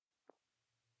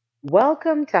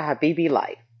Welcome to Habibi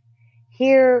Life.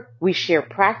 Here we share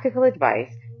practical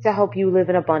advice to help you live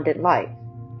an abundant life.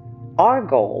 Our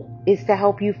goal is to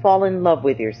help you fall in love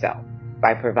with yourself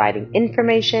by providing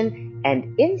information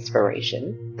and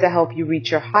inspiration to help you reach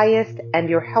your highest and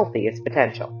your healthiest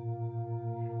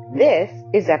potential. This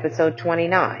is episode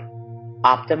 29,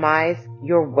 Optimize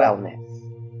Your Wellness.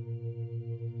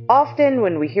 Often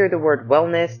when we hear the word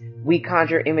wellness, we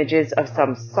conjure images of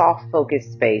some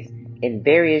soft-focused space in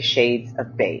various shades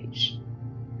of beige.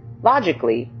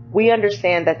 Logically, we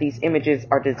understand that these images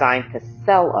are designed to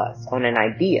sell us on an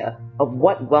idea of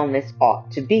what wellness ought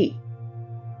to be.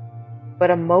 But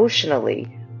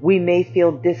emotionally, we may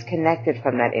feel disconnected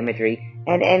from that imagery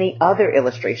and any other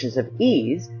illustrations of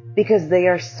ease because they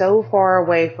are so far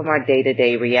away from our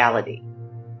day-to-day reality.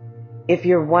 If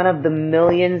you're one of the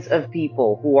millions of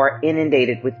people who are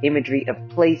inundated with imagery of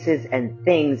places and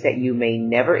things that you may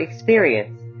never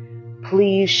experience,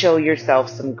 please show yourself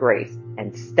some grace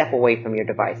and step away from your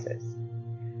devices.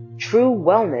 True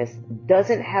wellness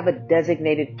doesn't have a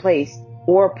designated place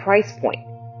or a price point.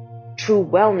 True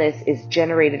wellness is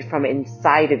generated from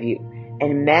inside of you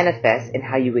and manifests in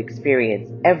how you experience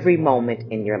every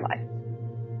moment in your life.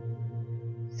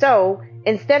 So,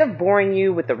 instead of boring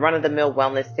you with the run-of-the-mill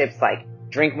wellness tips like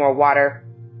drink more water,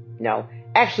 no,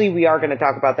 actually we are going to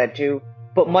talk about that too,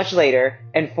 but much later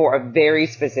and for a very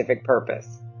specific purpose.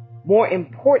 More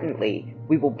importantly,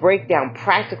 we will break down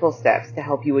practical steps to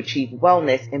help you achieve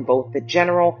wellness in both the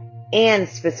general and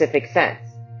specific sense.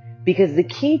 Because the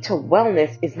key to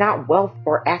wellness is not wealth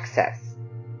or access.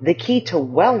 The key to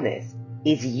wellness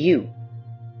is you.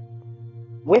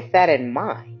 With that in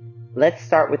mind, let's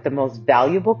start with the most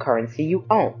valuable currency you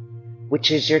own, which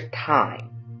is your time.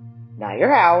 Not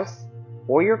your house,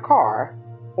 or your car,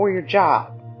 or your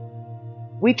job.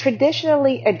 We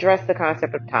traditionally address the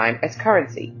concept of time as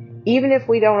currency, even if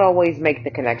we don't always make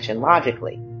the connection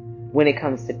logically. When it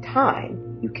comes to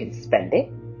time, you can spend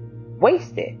it,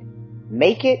 waste it,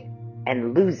 make it,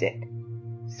 and lose it.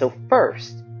 So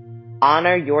first,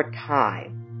 honor your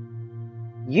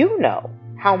time. You know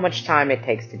how much time it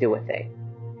takes to do a thing.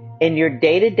 In your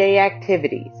day-to-day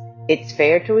activities, it's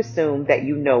fair to assume that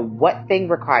you know what thing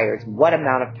requires what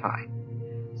amount of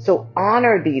time. So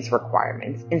honor these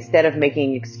requirements instead of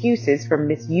making excuses for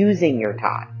misusing your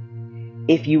time.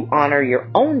 If you honor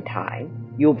your own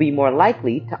time, you'll be more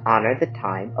likely to honor the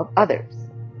time of others.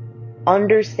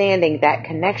 Understanding that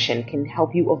connection can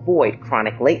help you avoid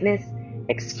chronic lateness,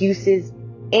 excuses,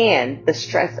 and the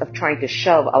stress of trying to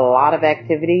shove a lot of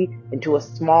activity into a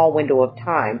small window of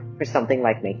time for something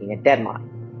like making a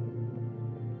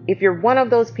deadline. If you're one of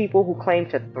those people who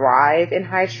claim to thrive in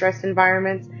high-stress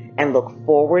environments and look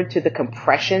forward to the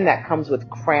compression that comes with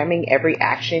cramming every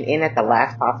action in at the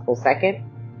last possible second,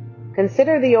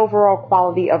 consider the overall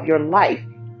quality of your life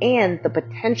and the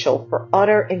potential for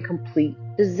utter and complete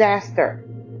disaster.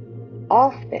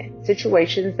 Often,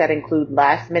 situations that include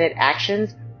last-minute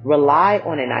actions rely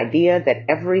on an idea that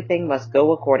everything must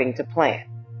go according to plan.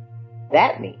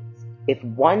 That means if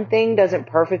one thing doesn't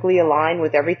perfectly align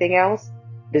with everything else,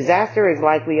 disaster is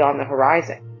likely on the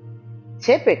horizon.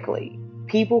 Typically,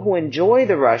 people who enjoy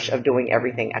the rush of doing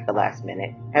everything at the last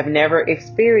minute have never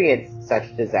experienced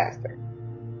such disaster.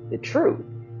 The truth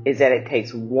is that it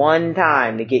takes one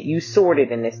time to get you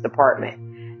sorted in this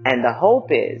department, and the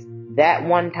hope is that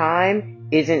one time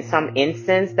isn't some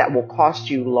instance that will cost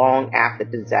you long after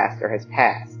disaster has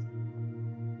passed.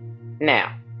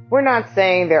 Now, we're not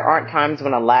saying there aren't times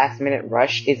when a last-minute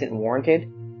rush isn't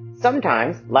warranted.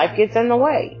 Sometimes life gets in the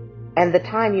way, and the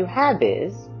time you have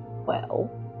is, well,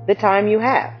 the time you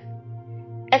have.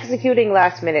 Executing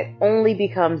last minute only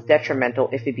becomes detrimental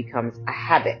if it becomes a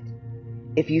habit.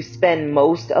 If you spend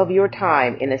most of your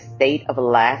time in a state of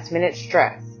last-minute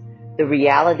stress, the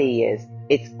reality is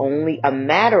it's only a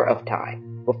matter of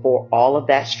time before all of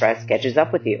that stress catches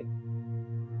up with you.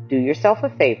 Do yourself a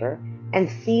favor and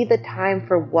see the time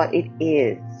for what it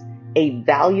is, a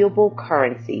valuable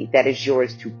currency that is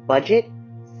yours to budget,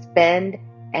 spend,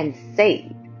 and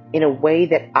save in a way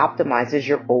that optimizes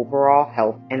your overall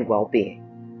health and well-being.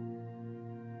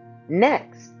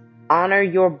 Next, honor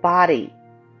your body.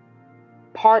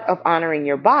 Part of honoring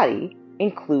your body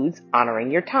includes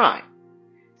honoring your time.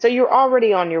 So you're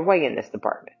already on your way in this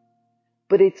department.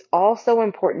 But it's also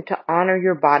important to honor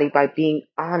your body by being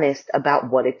honest about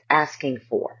what it's asking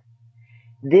for.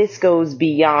 This goes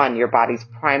beyond your body's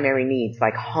primary needs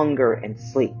like hunger and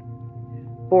sleep.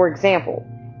 For example,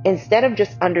 instead of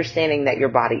just understanding that your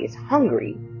body is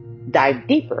hungry, dive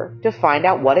deeper to find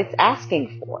out what it's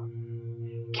asking for.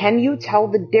 Can you tell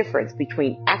the difference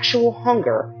between actual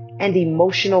hunger and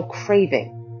emotional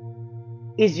craving?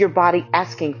 Is your body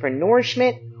asking for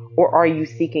nourishment, or are you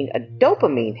seeking a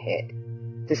dopamine hit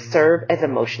to serve as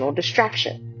emotional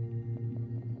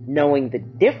distraction? Knowing the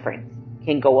difference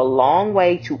can go a long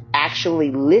way to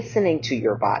actually listening to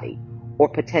your body or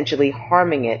potentially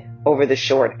harming it over the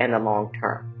short and the long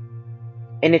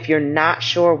term. And if you're not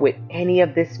sure what any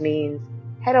of this means,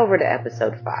 head over to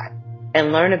episode 5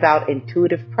 and learn about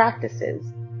intuitive practices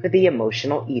for the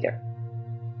emotional eater.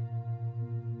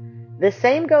 The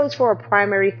same goes for a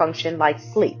primary function like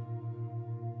sleep.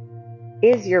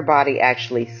 Is your body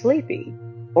actually sleepy,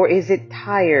 or is it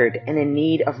tired and in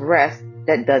need of rest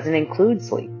that doesn't include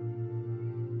sleep?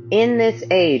 In this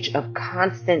age of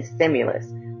constant stimulus,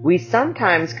 we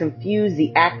sometimes confuse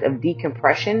the act of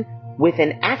decompression with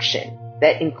an action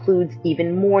that includes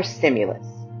even more stimulus.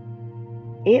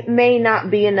 It may not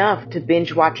be enough to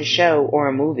binge watch a show or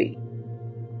a movie.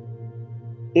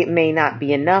 It may not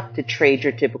be enough to trade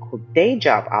your typical day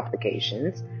job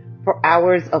obligations for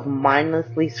hours of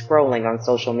mindlessly scrolling on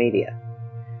social media.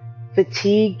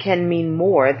 Fatigue can mean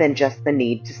more than just the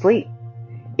need to sleep.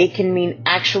 It can mean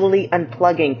actually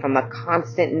unplugging from the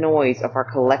constant noise of our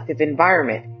collective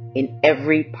environment in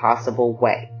every possible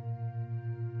way.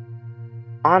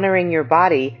 Honoring your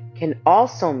body can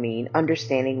also mean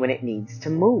understanding when it needs to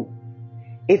move.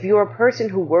 If you're a person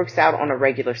who works out on a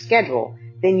regular schedule,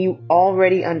 then you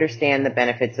already understand the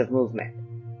benefits of movement.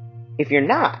 If you're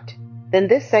not, then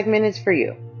this segment is for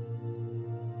you.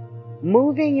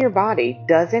 Moving your body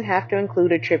doesn't have to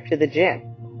include a trip to the gym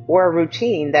or a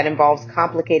routine that involves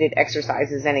complicated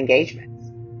exercises and engagements.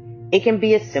 It can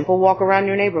be a simple walk around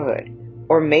your neighborhood,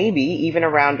 or maybe even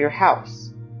around your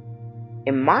house.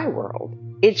 In my world,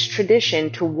 it's tradition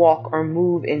to walk or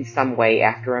move in some way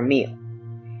after a meal.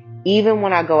 Even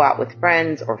when I go out with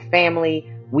friends or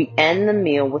family, we end the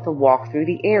meal with a walk through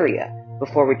the area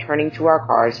before returning to our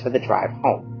cars for the drive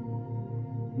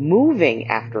home. Moving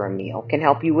after a meal can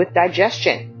help you with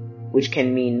digestion, which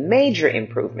can mean major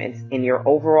improvements in your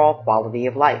overall quality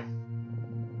of life.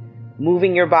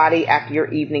 Moving your body after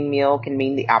your evening meal can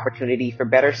mean the opportunity for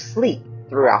better sleep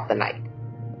throughout the night.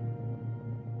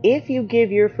 If you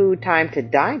give your food time to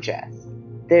digest,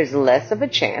 there's less of a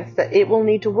chance that it will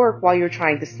need to work while you're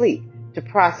trying to sleep to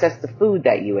process the food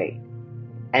that you ate.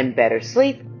 And better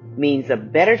sleep means a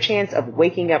better chance of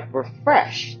waking up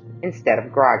refreshed instead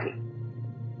of groggy.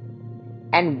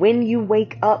 And when you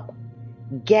wake up,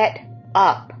 get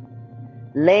up.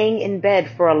 Laying in bed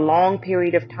for a long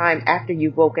period of time after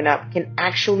you've woken up can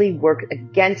actually work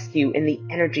against you in the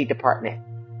energy department.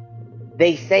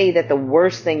 They say that the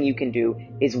worst thing you can do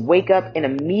is wake up and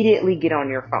immediately get on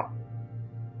your phone.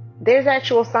 There's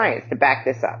actual science to back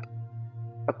this up.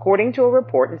 According to a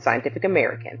report in Scientific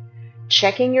American,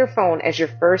 checking your phone as your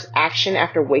first action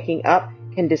after waking up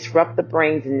can disrupt the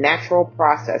brain's natural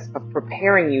process of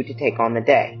preparing you to take on the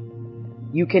day.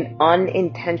 You can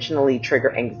unintentionally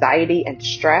trigger anxiety and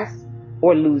stress,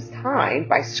 or lose time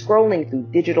by scrolling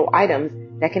through digital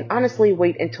items that can honestly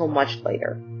wait until much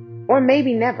later, or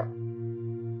maybe never.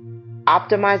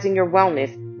 Optimizing your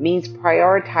wellness means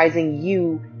prioritizing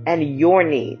you and your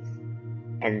needs,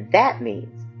 and that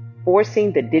means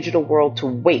forcing the digital world to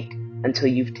wait until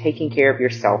you've taken care of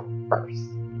yourself first.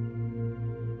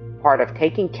 Part of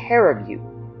taking care of you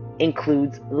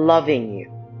includes loving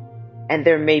you. And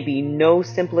there may be no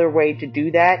simpler way to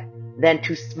do that than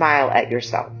to smile at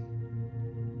yourself.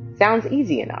 Sounds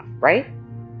easy enough, right?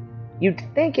 You'd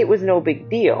think it was no big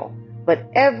deal, but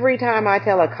every time I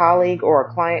tell a colleague or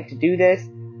a client to do this,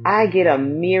 I get a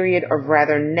myriad of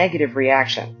rather negative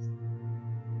reactions.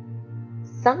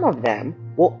 Some of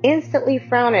them will instantly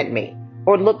frown at me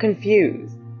or look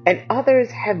confused, and others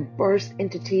have burst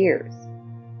into tears.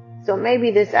 So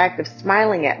maybe this act of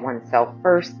smiling at oneself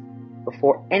first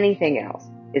before anything else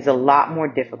is a lot more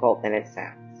difficult than it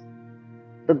sounds.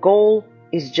 The goal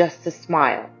is just to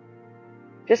smile.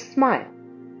 Just smile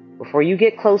before you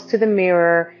get close to the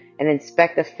mirror and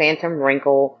inspect a phantom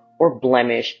wrinkle or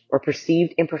blemish or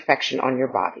perceived imperfection on your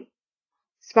body.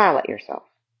 Smile at yourself.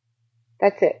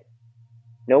 That's it.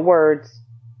 No words,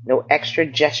 no extra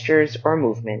gestures or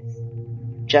movements.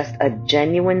 Just a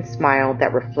genuine smile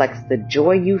that reflects the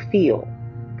joy you feel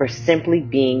for simply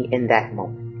being in that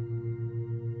moment.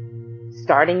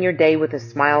 Starting your day with a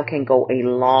smile can go a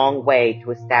long way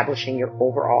to establishing your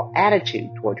overall attitude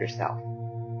toward yourself.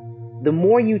 The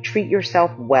more you treat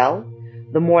yourself well,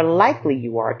 the more likely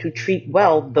you are to treat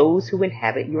well those who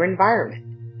inhabit your environment.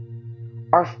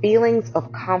 Our feelings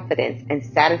of confidence and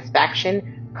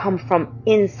satisfaction come from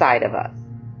inside of us,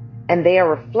 and they are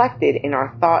reflected in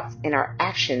our thoughts and our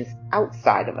actions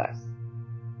outside of us.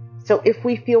 So if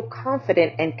we feel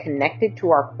confident and connected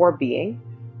to our core being,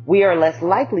 We are less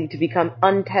likely to become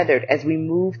untethered as we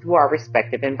move through our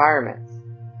respective environments.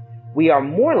 We are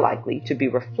more likely to be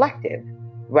reflective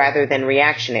rather than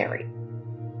reactionary,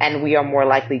 and we are more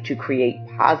likely to create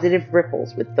positive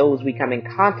ripples with those we come in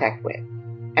contact with,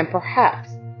 and perhaps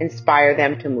inspire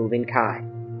them to move in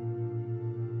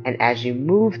kind. And as you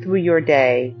move through your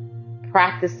day,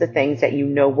 practice the things that you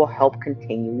know will help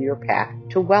continue your path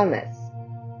to wellness.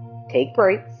 Take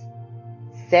breaks,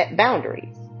 set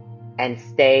boundaries, and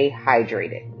stay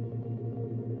hydrated.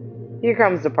 Here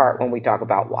comes the part when we talk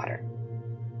about water.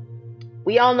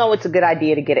 We all know it's a good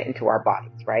idea to get it into our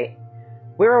bodies, right?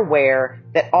 We're aware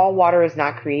that all water is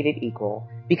not created equal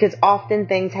because often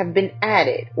things have been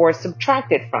added or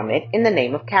subtracted from it in the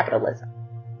name of capitalism.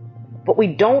 But we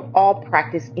don't all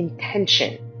practice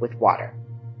intention with water.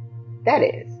 That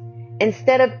is,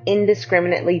 instead of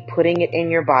indiscriminately putting it in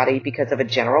your body because of a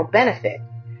general benefit,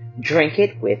 drink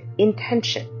it with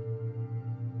intention.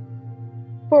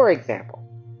 For example,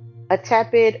 a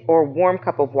tepid or warm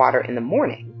cup of water in the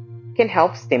morning can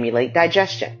help stimulate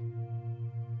digestion.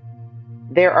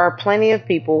 There are plenty of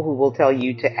people who will tell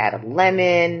you to add a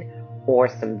lemon or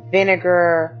some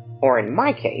vinegar, or in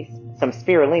my case, some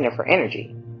spirulina for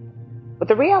energy. But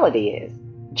the reality is,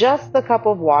 just the cup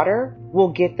of water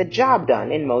will get the job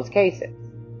done in most cases.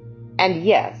 And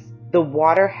yes, the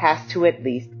water has to at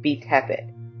least be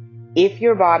tepid. If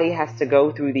your body has to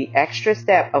go through the extra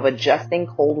step of adjusting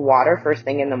cold water first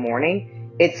thing in the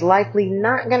morning, it's likely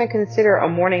not going to consider a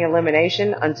morning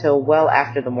elimination until well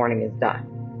after the morning is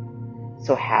done.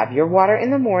 So have your water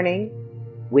in the morning,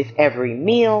 with every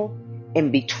meal,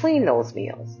 in between those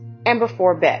meals, and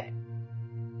before bed.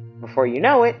 Before you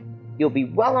know it, you'll be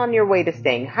well on your way to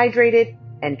staying hydrated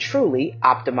and truly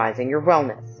optimizing your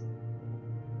wellness.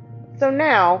 So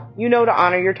now you know to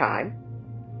honor your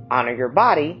time, honor your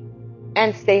body,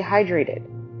 and stay hydrated.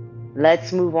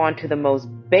 Let's move on to the most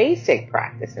basic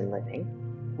practice in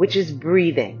living, which is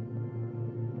breathing.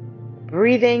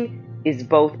 Breathing is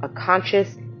both a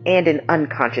conscious and an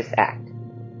unconscious act.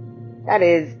 That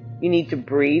is, you need to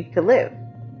breathe to live.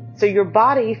 So your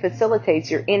body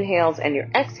facilitates your inhales and your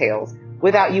exhales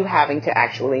without you having to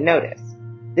actually notice.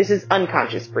 This is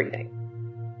unconscious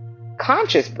breathing.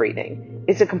 Conscious breathing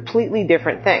is a completely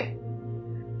different thing.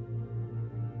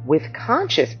 With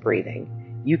conscious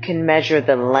breathing, you can measure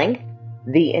the length,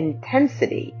 the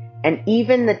intensity, and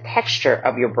even the texture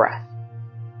of your breath.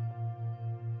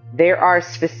 There are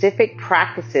specific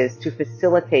practices to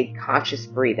facilitate conscious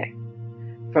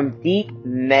breathing, from deep,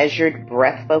 measured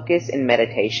breath focus in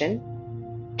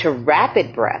meditation, to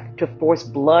rapid breath to force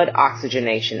blood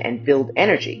oxygenation and build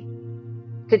energy,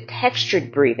 to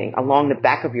textured breathing along the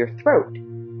back of your throat.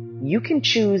 You can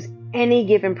choose any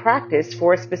given practice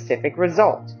for a specific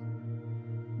result.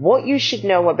 What you should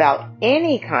know about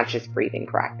any conscious breathing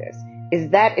practice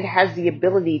is that it has the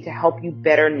ability to help you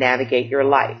better navigate your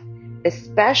life,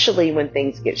 especially when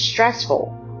things get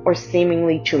stressful or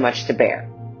seemingly too much to bear.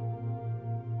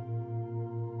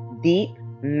 Deep,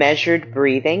 measured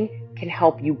breathing can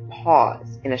help you pause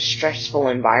in a stressful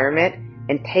environment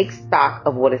and take stock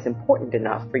of what is important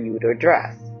enough for you to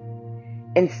address.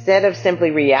 Instead of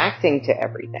simply reacting to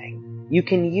everything, you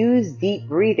can use deep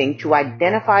breathing to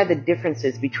identify the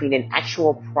differences between an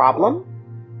actual problem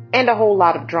and a whole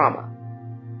lot of drama.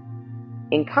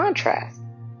 In contrast,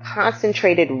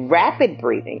 concentrated rapid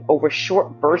breathing over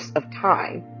short bursts of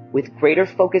time with greater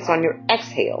focus on your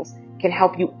exhales can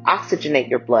help you oxygenate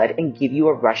your blood and give you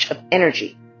a rush of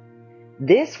energy.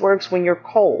 This works when you're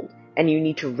cold and you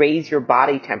need to raise your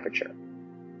body temperature.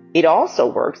 It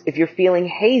also works if you're feeling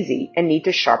hazy and need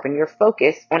to sharpen your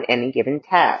focus on any given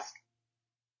task.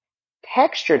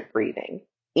 Textured breathing,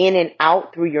 in and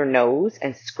out through your nose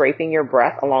and scraping your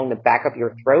breath along the back of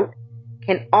your throat,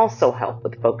 can also help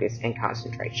with focus and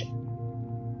concentration.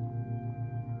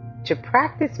 To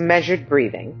practice measured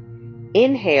breathing,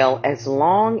 inhale as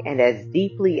long and as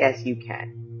deeply as you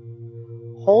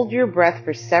can. Hold your breath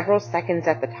for several seconds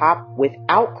at the top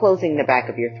without closing the back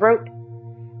of your throat,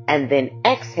 and then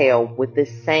exhale with the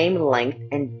same length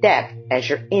and depth as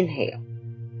your inhale.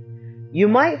 You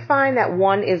might find that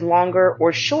one is longer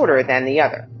or shorter than the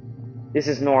other. This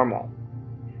is normal.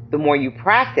 The more you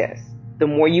practice, the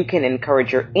more you can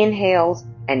encourage your inhales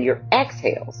and your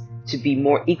exhales to be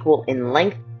more equal in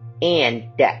length and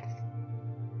depth.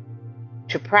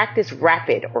 To practice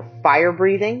rapid or fire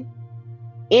breathing,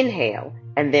 inhale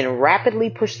and then rapidly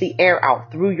push the air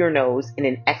out through your nose in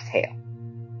an exhale.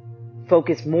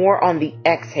 Focus more on the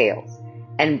exhales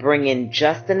and bring in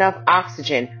just enough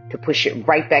oxygen to push it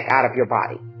right back out of your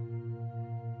body.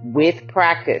 With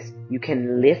practice, you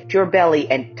can lift your belly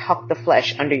and tuck the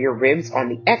flesh under your ribs on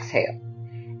the exhale,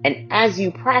 And as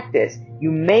you practice,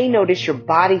 you may notice your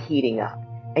body heating up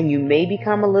and you may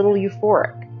become a little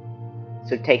euphoric.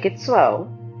 So take it slow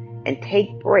and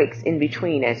take breaks in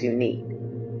between as you need.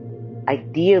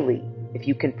 Ideally, if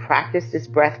you can practice this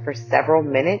breath for several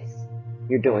minutes,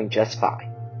 you're doing just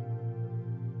fine.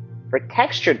 For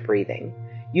textured breathing,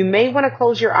 you may want to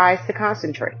close your eyes to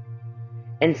concentrate.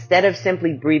 Instead of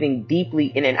simply breathing deeply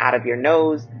in and out of your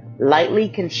nose, lightly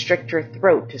constrict your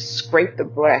throat to scrape the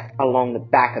breath along the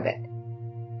back of it.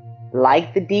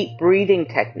 Like the deep breathing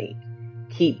technique,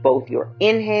 keep both your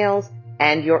inhales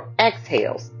and your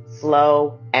exhales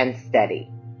slow and steady.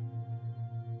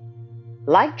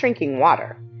 Like drinking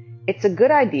water, it's a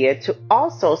good idea to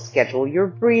also schedule your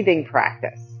breathing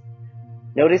practice.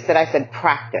 Notice that I said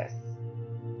practice.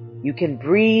 You can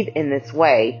breathe in this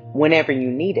way whenever you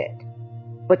need it,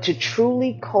 but to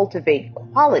truly cultivate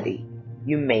quality,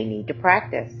 you may need to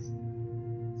practice.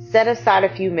 Set aside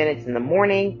a few minutes in the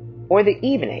morning or the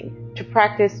evening to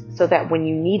practice so that when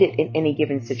you need it in any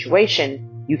given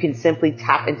situation, you can simply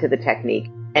tap into the technique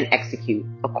and execute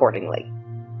accordingly.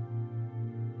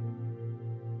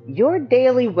 Your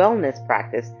daily wellness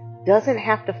practice doesn't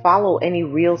have to follow any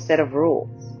real set of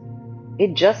rules.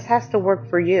 It just has to work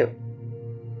for you.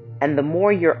 And the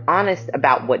more you're honest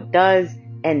about what does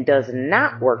and does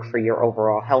not work for your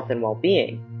overall health and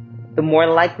well-being, the more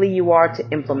likely you are to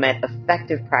implement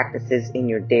effective practices in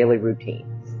your daily routines.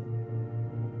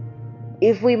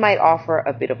 If we might offer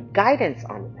a bit of guidance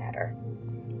on the matter,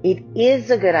 it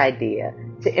is a good idea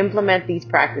to implement these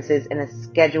practices in a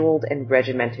scheduled and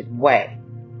regimented way.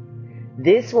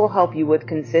 This will help you with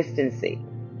consistency.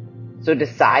 So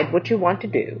decide what you want to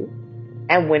do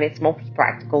and when it's most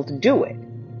practical to do it.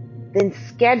 Then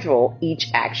schedule each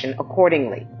action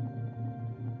accordingly.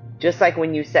 Just like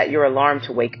when you set your alarm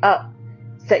to wake up,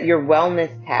 set your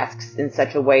wellness tasks in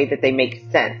such a way that they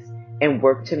make sense and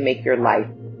work to make your life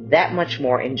that much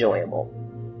more enjoyable.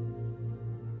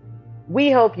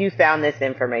 We hope you found this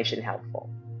information helpful.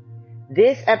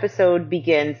 This episode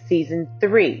begins season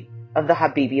 3 of the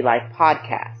Habibi Life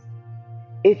podcast.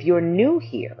 If you're new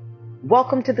here,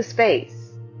 welcome to the space.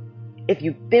 If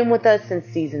you've been with us since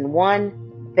season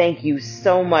 1, thank you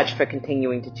so much for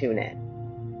continuing to tune in.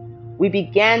 We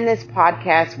began this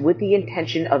podcast with the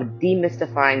intention of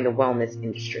demystifying the wellness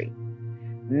industry.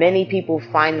 Many people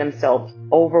find themselves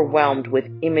overwhelmed with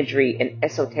imagery and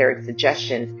esoteric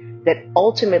suggestions that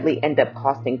ultimately end up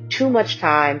costing too much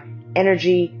time,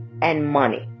 energy, and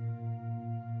money.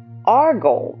 Our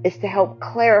goal is to help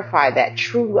clarify that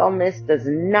true wellness does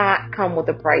not come with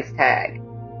a price tag.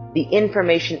 The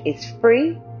information is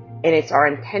free, and it's our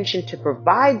intention to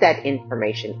provide that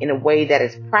information in a way that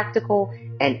is practical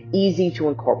and easy to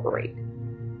incorporate.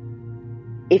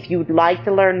 If you'd like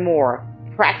to learn more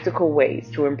practical ways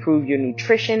to improve your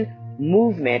nutrition,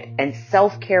 movement, and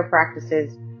self-care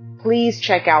practices, please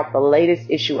check out the latest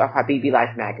issue of Habibi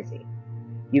Life magazine.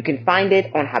 You can find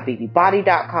it on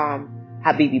HabibiBody.com,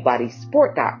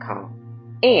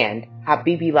 HabibiBodySport.com, and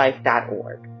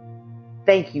HabibiLife.org.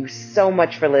 Thank you so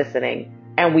much for listening,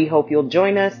 and we hope you'll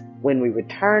join us when we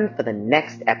return for the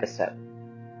next episode.